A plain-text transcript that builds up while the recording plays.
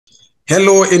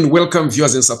Hello and welcome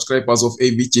viewers and subscribers of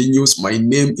AVJ News. My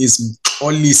name is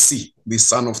Olisi, the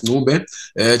son of Nube.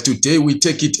 Today we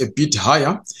take it a bit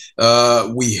higher.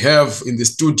 We have in the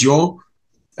studio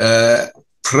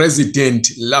President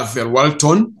Lavelle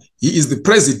Walton. He is the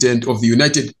president of the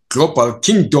United Global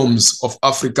Kingdoms of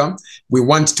Africa. We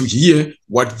want to hear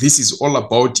what this is all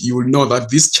about. You will know that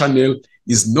this channel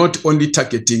is not only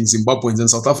targeting Zimbabweans and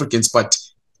South Africans, but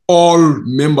all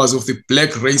members of the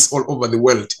black race all over the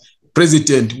world.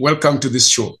 President, welcome to this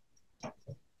show.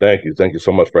 Thank you. Thank you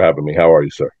so much for having me. How are you,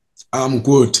 sir? I'm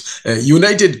good.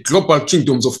 United Global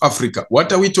Kingdoms of Africa.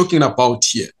 What are we talking about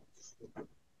here?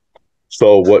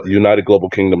 So what United Global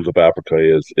Kingdoms of Africa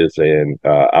is an,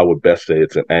 I would best say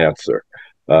it's an answer.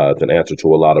 It's an answer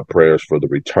to a lot of prayers for the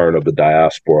return of the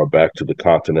diaspora back to the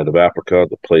continent of Africa,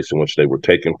 the place in which they were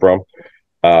taken from.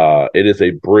 It is a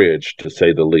bridge, to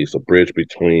say the least, a bridge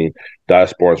between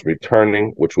diasporans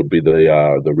returning, which would be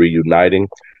the reuniting,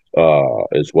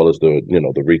 as well as the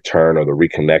return or the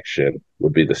reconnection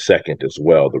would be the second as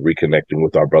well, the reconnecting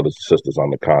with our brothers and sisters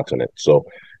on the continent. So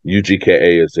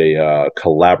UGKA is a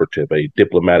collaborative, a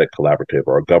diplomatic collaborative,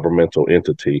 or a governmental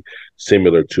entity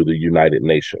similar to the United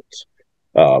Nations,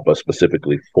 but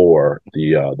specifically for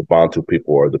the Bantu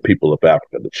people, or the people of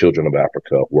Africa, the children of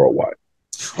Africa worldwide.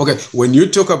 Okay, when you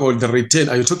talk about the return,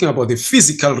 are you talking about the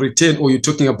physical return, or you're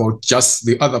talking about just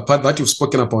the other part that you've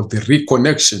spoken about, the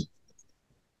reconnection?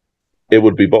 It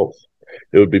would be both.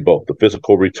 It would be both, the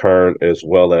physical return as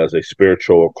well as a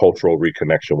spiritual or cultural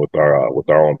reconnection with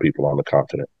our own people on the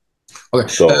continent. Okay,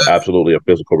 so absolutely a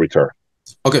physical return.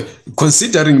 Okay,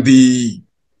 considering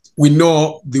we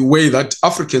know the way that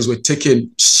Africans were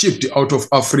shipped out of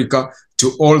Africa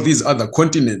to all these other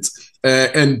continents,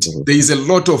 and there is a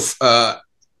lot of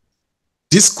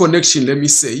disconnection, let me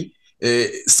say.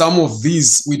 Some of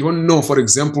these, we don't know, for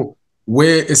example,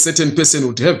 where a certain person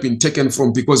would have been taken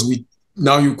from, because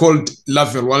now you called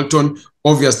Lavelle Walton.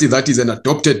 Obviously, that is an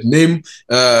adopted name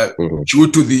due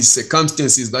to the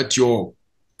circumstances that your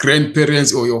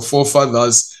grandparents or your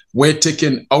forefathers were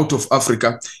taken out of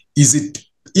Africa. Is it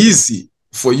easy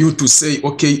for you to say,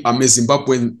 okay, I'm a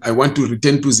Zimbabwean, I want to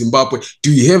return to Zimbabwe?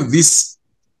 Do you have this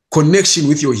connection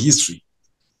with your history?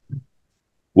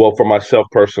 Well, for myself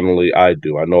personally, I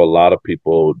do. I know a lot of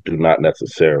people do not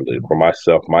necessarily. For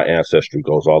myself, my ancestry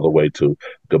goes all the way to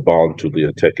Gabon, to the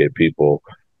Ateke people,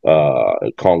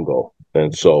 Congo.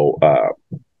 And so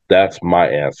that's my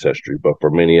ancestry. But for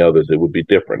many others, it would be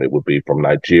different. It would be from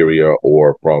Nigeria,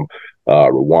 or from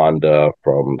Rwanda,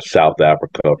 from South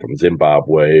Africa, from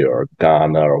Zimbabwe or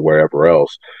Ghana or wherever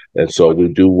else. And so we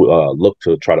do look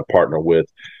to try to partner with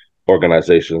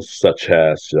organizations such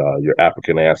as your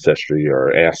African Ancestry,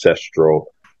 or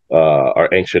Ancestral,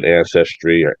 or Ancient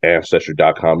Ancestry, or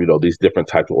Ancestry.com, these different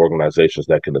types of organizations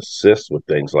that can assist with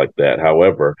things like that.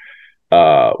 However,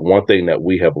 one thing that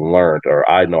we have learned, or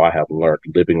I know I have learned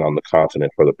living on the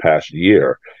continent for the past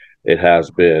year, it has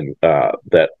been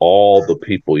that all the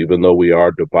people, even though we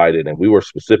are divided, and we were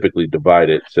specifically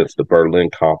divided since the Berlin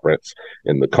Conference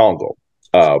in the Congo,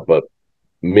 but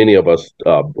many of us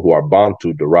who are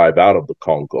Bantu derive out of the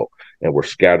Congo, and we're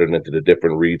scattered into the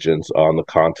different regions on the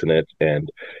continent. And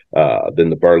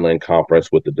then the Berlin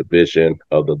Conference, with the division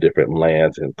of the different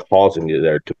lands and causing it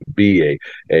there to be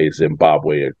a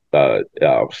Zimbabwe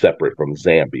separate from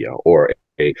Zambia, or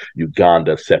a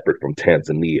Uganda separate from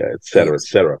Tanzania, et cetera, et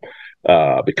cetera.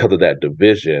 Because of that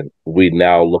division, we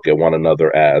now look at one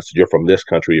another as, you're from this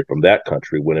country, you're from that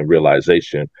country, when in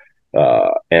realization,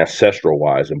 ancestral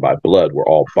wise and by blood, we're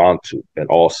all Bantu, and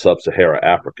all sub-Saharan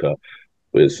Africa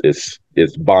is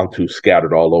Bantu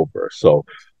scattered all over. So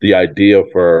the idea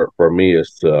for me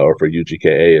is to, or for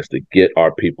UGKA, is to get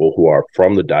our people who are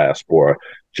from the diaspora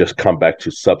just come back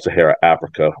to sub-Saharan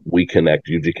Africa. We connect,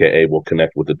 UGKA will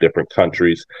connect with the different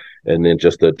countries, and then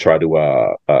just to try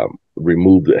to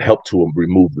help to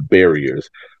remove the barriers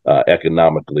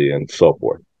economically and so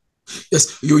forth.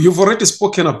 Yes, you've already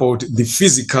spoken about the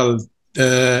physical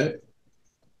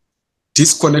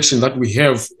disconnection that we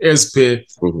have, as per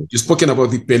you've spoken about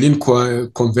the Berlin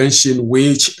Convention,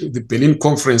 the Berlin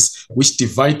Conference, which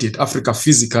divided Africa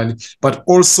physically, but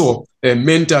also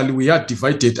mentally we are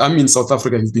divided. I'm in South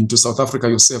Africa. You've been to South Africa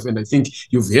yourself, and I think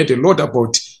you've heard a lot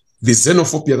about the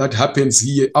xenophobia that happens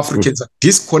here. Africans are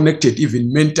disconnected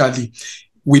even mentally.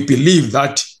 We believe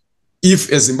that if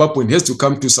a Zimbabwean has to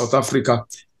come to South Africa,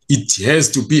 it has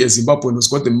to be a Zimbabwean who's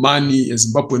got the money, a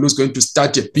Zimbabwean who's going to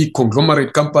start a big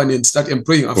conglomerate company and start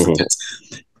employing Africans.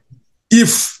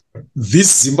 If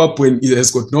this Zimbabwean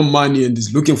has got no money and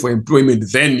is looking for employment,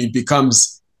 then it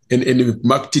becomes an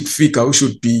enigmatic figure who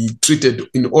should be treated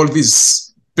in all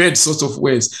these bad sorts of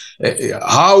ways.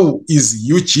 How is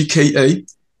UGKA,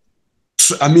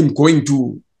 going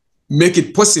to make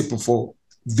it possible for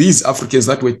these Africans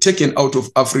that were taken out of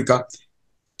Africa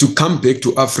to come back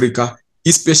to Africa,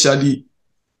 especially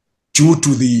due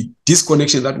to the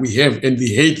disconnection that we have and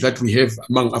the hate that we have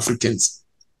among Africans?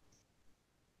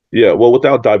 Yeah, well,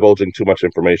 without divulging too much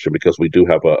information, because we do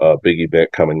have a big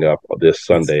event coming up this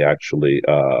Sunday, actually,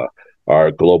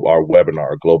 our global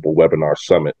webinar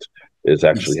summit is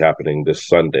actually happening this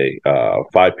Sunday,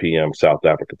 5 p.m. South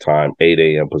Africa time, 8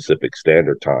 a.m. Pacific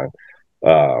Standard Time.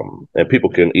 And people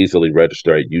can easily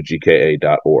register at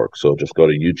UGKA.org. So just go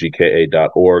to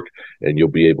UGKA.org and you'll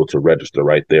be able to register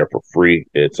right there for free.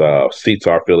 It's seats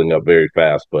are filling up very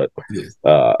fast, but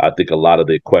I think a lot of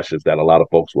the questions that a lot of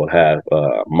folks will have,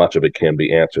 much of it can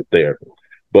be answered there.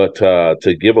 But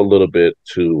to give a little bit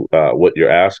to what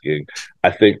you're asking, I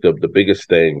think the biggest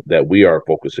thing that we are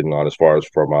focusing on as far as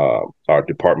from our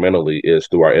departmentally is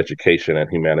through our education and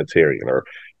humanitarian or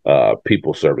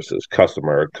people services,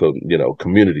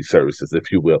 community services,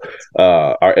 if you will.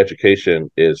 Our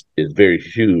education is very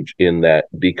huge in that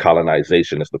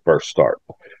decolonization is the first start.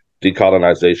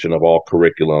 Decolonization of all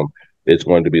curriculum is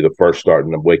going to be the first start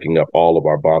in waking up all of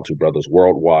our Bantu brothers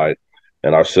worldwide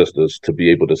and our sisters to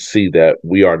be able to see that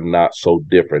we are not so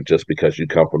different just because you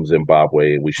come from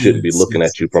Zimbabwe. We shouldn't be looking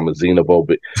at you from a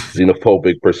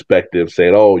xenophobic perspective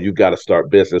saying, oh, you got to start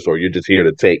business or you're just here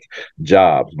to take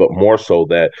jobs, but more so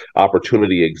that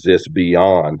opportunity exists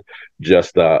beyond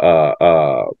just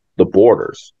the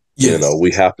borders.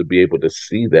 We have to be able to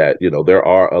see that, there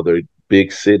are other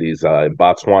big cities in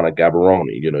Botswana, Gaborone.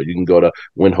 You can go to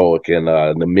Windhoek in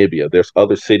Namibia. There's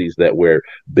other cities where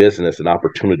business and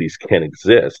opportunities can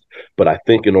exist. But I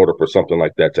think in order for something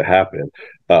like that to happen,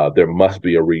 there must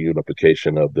be a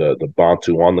reunification of the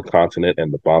Bantu on the continent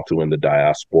and the Bantu in the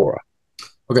diaspora.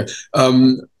 Okay.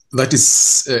 That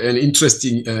is an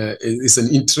interesting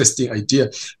idea.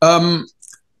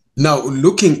 Now,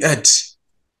 looking at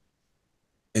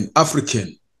an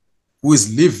African who is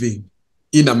living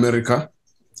in America,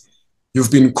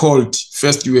 you've been called,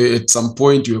 first at some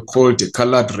point you were called a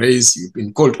colored race, you've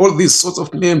been called all these sorts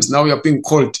of names, now you're being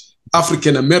called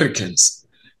African Americans.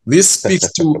 This speaks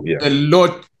to a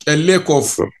lack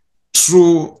of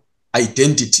true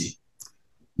identity.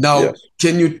 Now,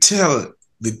 can you tell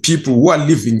the people who are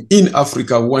living in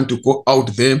Africa who want to go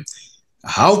out there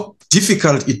how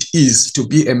difficult it is to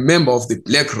be a member of the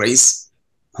black race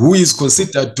who is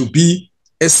considered to be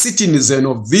a citizen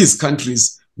of these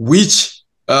countries, which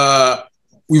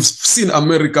we've seen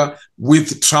America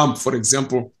with Trump, for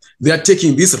example. They are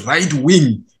taking this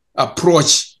right-wing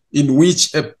approach in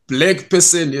which a black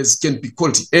person can be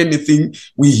called anything.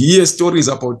 We hear stories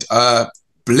about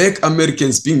black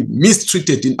Americans being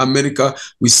mistreated in America.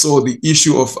 We saw the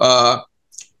issue of,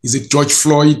 is it George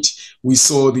Floyd? We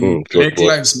saw the Black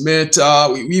Lives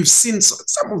Matter. We've seen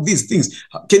some of these things.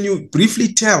 Can you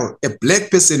briefly tell a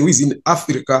black person who is in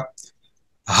Africa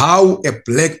how a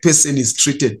black person is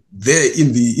treated there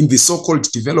in the so-called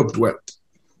developed world?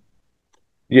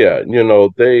 Yeah,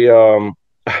 they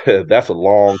that's a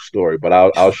long story, but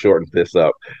I'll shorten this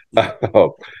up.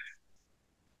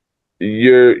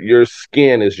 Your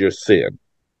skin is your sin.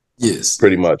 Yes.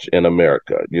 Pretty much in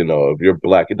America. If you're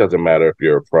black, it doesn't matter if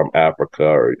you're from Africa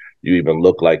or you even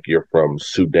look like you're from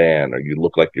Sudan or you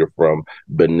look like you're from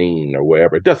Benin or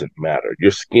wherever. It doesn't matter. Your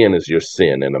skin is your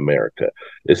sin in America.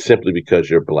 It's simply because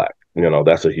you're black.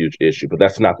 That's a huge issue, but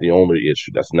that's not the only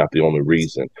issue. That's not the only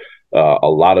reason. A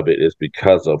lot of it is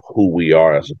because of who we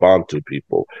are as Bantu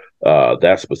people.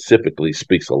 That specifically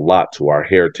speaks a lot to our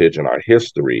heritage and our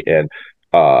history. And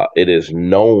it is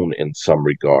known in some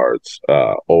regards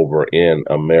over in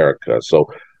America. So,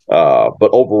 but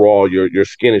overall, your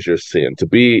skin is your sin. To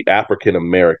be African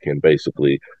American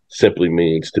basically simply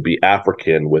means to be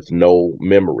African with no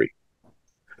memory,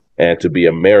 and to be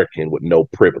American with no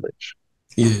privilege.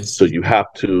 Yes. So you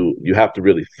have to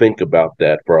really think about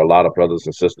that for a lot of brothers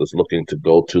and sisters looking to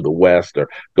go to the West or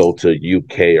go to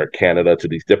UK or Canada, to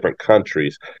these different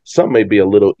countries. Some may be a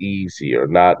little easier,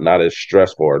 not as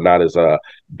stressful or not as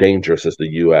dangerous as the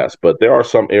US. But there are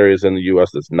some areas in the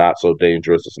US that's not so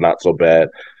dangerous, it's not so bad.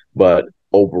 But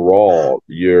overall,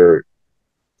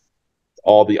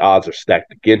 all the odds are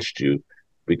stacked against you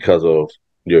because of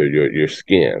your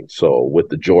skin. So with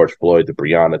the George Floyd, the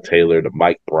Breonna Taylor, the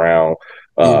Mike Brown,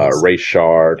 Ray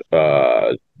Shard,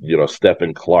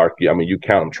 Stephen Clark. I mean, you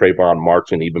count them, Trayvon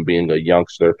Martin, even being a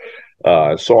youngster,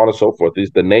 and so on and so forth.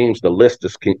 The names, the list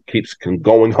just keeps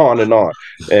going on,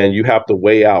 and you have to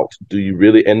weigh out. Do you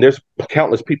really? And there's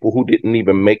countless people who didn't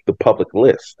even make the public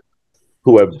list.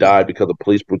 who have died because of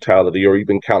police brutality, or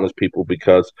even countless people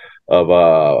because of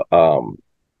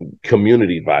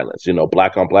community violence, you know,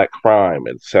 black on black crime,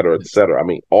 et cetera, et cetera. I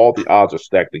mean, all the odds are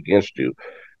stacked against you.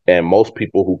 And most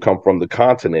people who come from the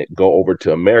continent go over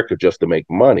to America just to make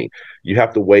money. You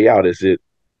have to weigh out,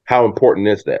 how important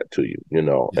is that to you, you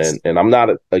know? Yes. And I'm not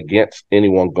against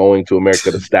anyone going to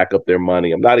America to stack up their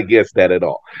money. I'm not against that at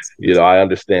all. You know, I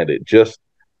understand it. Just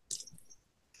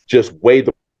weigh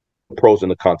the pros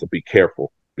and the cons and be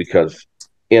careful, because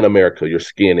in America, your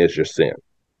skin is your sin.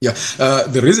 Yeah.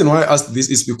 The reason why I asked this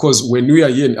is because when we are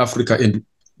here in Africa and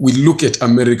we look at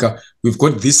America, we've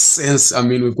got this sense, I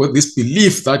mean, we've got this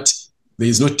belief that there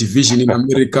is no division in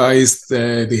America, is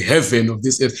the heaven of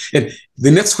this earth. And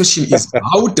the next question is,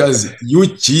 how does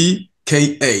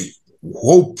UGKA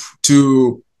hope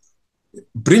to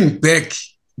bring back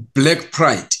Black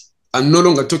pride? I'm no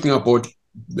longer talking about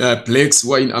blacks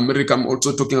who are in America. I'm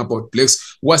also talking about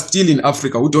blacks who are still in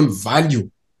Africa, who don't value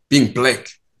being Black.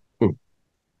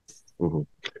 Mm-hmm.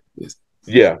 Yes.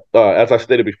 Yeah, as I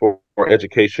stated before,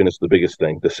 education is the biggest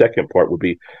thing. The second part would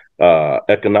be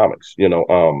economics. You know,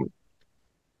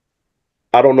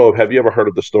 I don't know, have you ever heard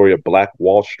of the story of Black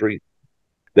Wall Street?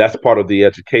 That's part of the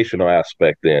educational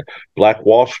aspect then. Black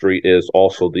Wall Street is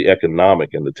also the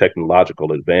economic and the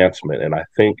technological advancement. And I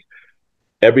think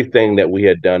everything that we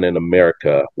had done in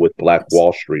America with Black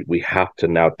Wall Street, we have to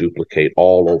now duplicate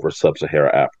all over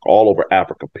sub-Saharan Africa, all over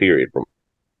Africa, period, from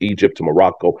Egypt to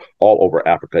Morocco, all over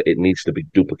Africa. It needs to be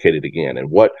duplicated again. And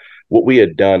what we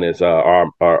had done is our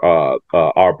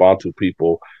Bantu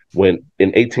people, when in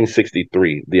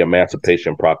 1863 the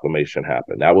Emancipation Proclamation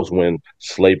happened. That was when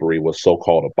slavery was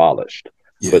so-called abolished.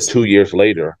 Yes. But 2 years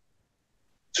later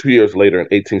in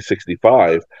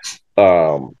 1865,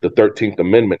 the 13th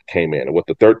Amendment came in. And what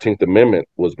the 13th Amendment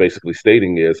was basically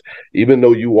stating is, even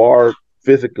though you are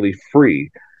physically free,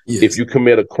 yes, if you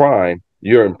commit a crime,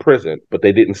 you're in prison. But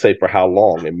they didn't say for how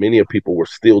long. And many of people were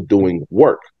still doing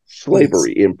work,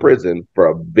 slavery, yes, in prison for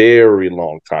a very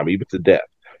long time, even to death.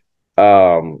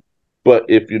 But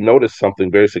if you notice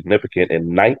something very significant,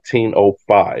 in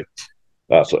 1905,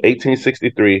 so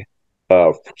 1863,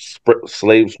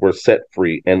 slaves were set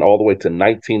free. And all the way to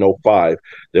 1905,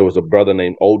 there was a brother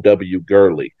named O.W.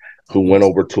 Gurley who went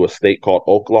over to a state called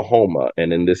Oklahoma,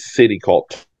 and in this city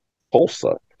called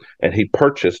Tulsa. And he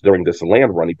purchased, during this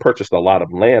land run, he purchased a lot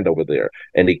of land over there,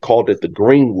 and he called it the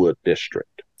Greenwood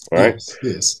District, right? Yes,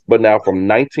 yes. But now from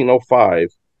 1905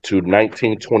 to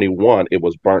 1921, it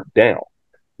was burnt down.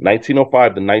 1905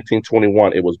 to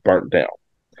 1921, it was burnt down.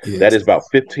 Yes. That is about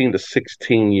 15 to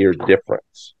 16 year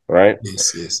difference, right?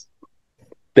 Yes, yes.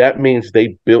 That means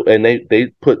they built, and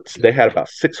they had about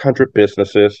 600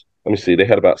 businesses. Let me see, they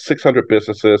had about 600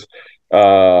 businesses,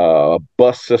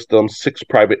 bus systems, 6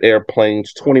 private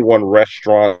airplanes, 21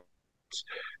 restaurants,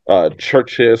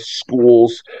 churches,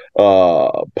 schools,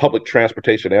 public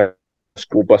transportation,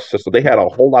 school bus system. They had a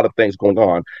whole lot of things going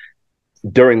on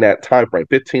during that time frame,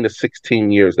 15 to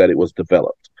 16 years that it was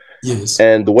developed. Yes.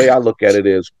 And the way I look at it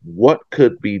is, what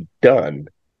could be done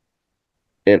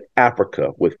in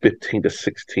Africa with 15 to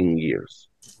 16 years?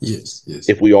 Yes, yes.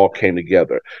 If we all came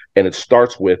together. And it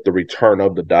starts with the return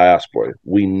of the diaspora.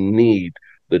 We need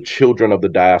the children of the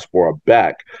diaspora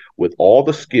back with all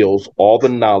the skills, all the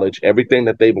knowledge, everything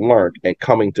that they've learned, and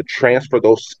coming to transfer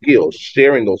those skills,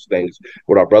 sharing those things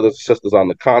with our brothers and sisters on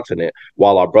the continent,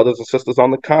 while our brothers and sisters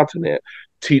on the continent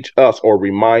teach us or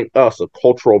remind us of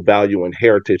cultural value and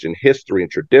heritage and history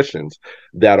and traditions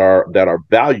that are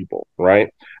valuable,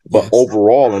 right? But yes,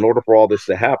 overall, in order for all this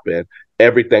to happen,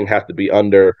 everything has to be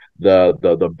under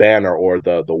the banner or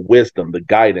the wisdom, the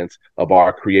guidance of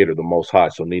our Creator, the Most High.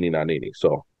 So Nini na Nini.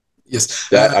 So yes,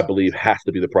 that I believe has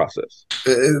to be the process.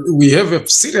 We have a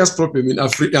serious problem in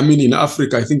Africa. I mean, in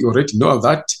Africa, I think you already know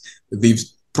that, the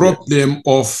problem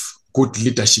of good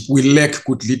leadership. We lack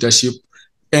good leadership,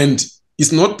 and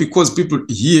it's not because people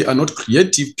here are not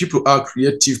creative. People are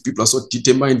creative. People are so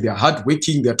determined. They are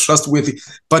hardworking. They are trustworthy.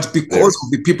 But because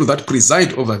of the people that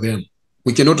preside over them,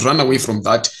 we cannot run away from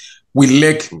that. We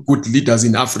lack good leaders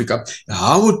in Africa.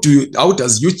 How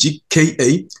does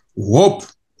UGKA hope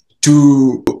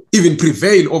to even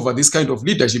prevail over this kind of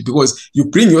leadership? Because you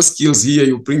bring your skills here,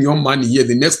 you bring your money here.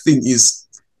 The next thing is,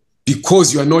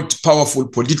 because you are not powerful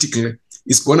politically,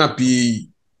 it's gonna be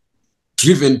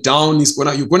driven down.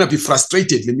 You're gonna be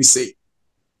frustrated. Let me say.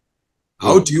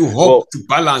 How do you hope to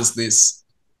balance this?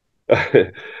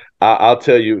 I'll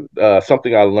tell you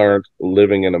something I learned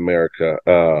living in America.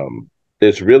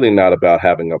 It's really not about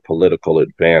having a political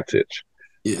advantage.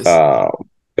 Yes.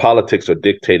 Politics are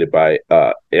dictated by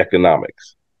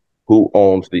economics. Who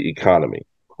owns the economy?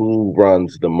 Who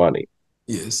runs the money?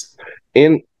 Yes.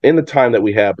 in the time that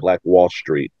we had Black Wall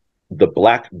Street, the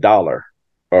black dollar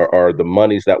or the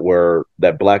monies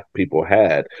that Black people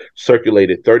had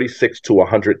circulated 36 to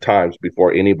 100 times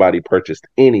before anybody purchased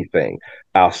anything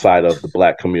outside of the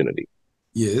Black community.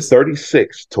 Yes.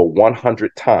 36 to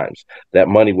 100 times that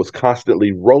money was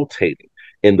constantly rotating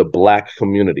in the Black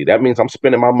community. That means I'm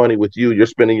spending my money with you, you're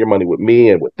spending your money with me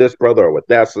and with this brother or with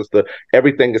that sister.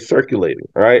 Everything is circulating,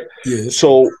 right? Yes.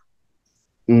 So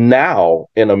now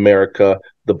in America,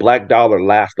 the black dollar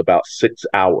lasts about 6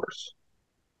 hours.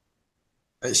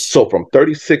 So from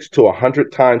 36 to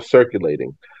 100 times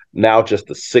circulating, now just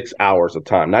the 6 hours of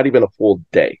time, not even a full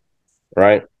day,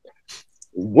 right?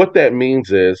 What that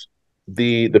means is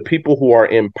the people who are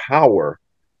in power,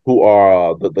 who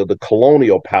are the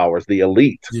colonial powers, the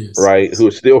elite, yes, right, yes, who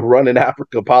are still running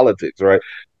Africa politics, right?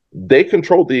 They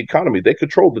control the economy. They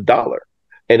control the dollar.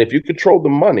 And if you control the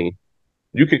money,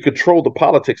 you can control the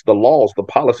politics, the laws, the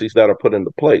policies that are put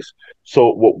into place.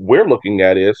 So what we're looking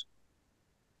at is,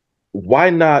 why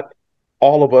not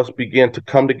all of us begin to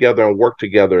come together and work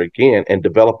together again and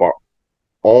develop our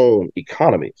own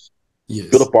economies, yes,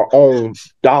 build up our own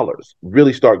dollars,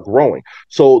 really start growing.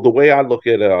 So the way I look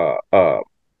at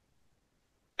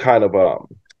kind of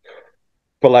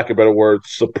for lack of a better word,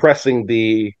 suppressing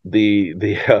the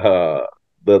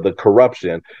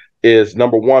corruption is,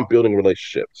 number one, building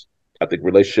relationships. I think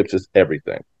relationships is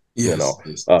everything. yes,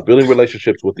 yes. Building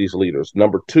relationships with these leaders.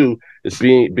 Number two is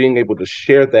being able to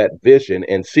share that vision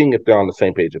and seeing if they're on the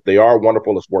same page. If they are,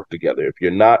 wonderful, let's work together. If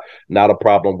you're not a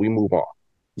problem, we move on.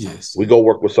 Yes, we go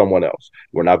work with someone else.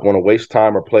 We're not going to waste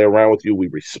time or play around with you. We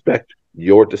respect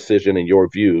your decision and your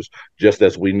views, just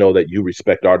as we know that you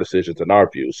respect our decisions and our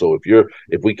views. So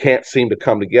if we can't seem to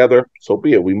come together, so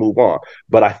be it, we move on.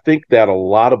 But I think that a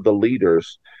lot of the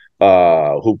leaders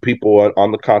who people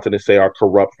on the continent say are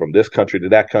corrupt, from this country to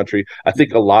that country, I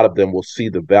think a lot of them will see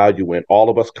the value in all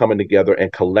of us coming together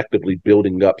and collectively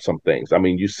building up some things. I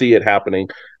mean, you see it happening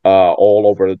all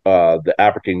over the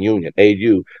African Union,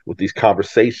 AU, with these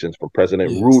conversations from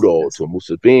President Ruto to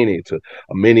Museveni to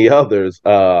many others,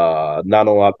 Nana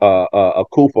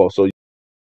Akufo. So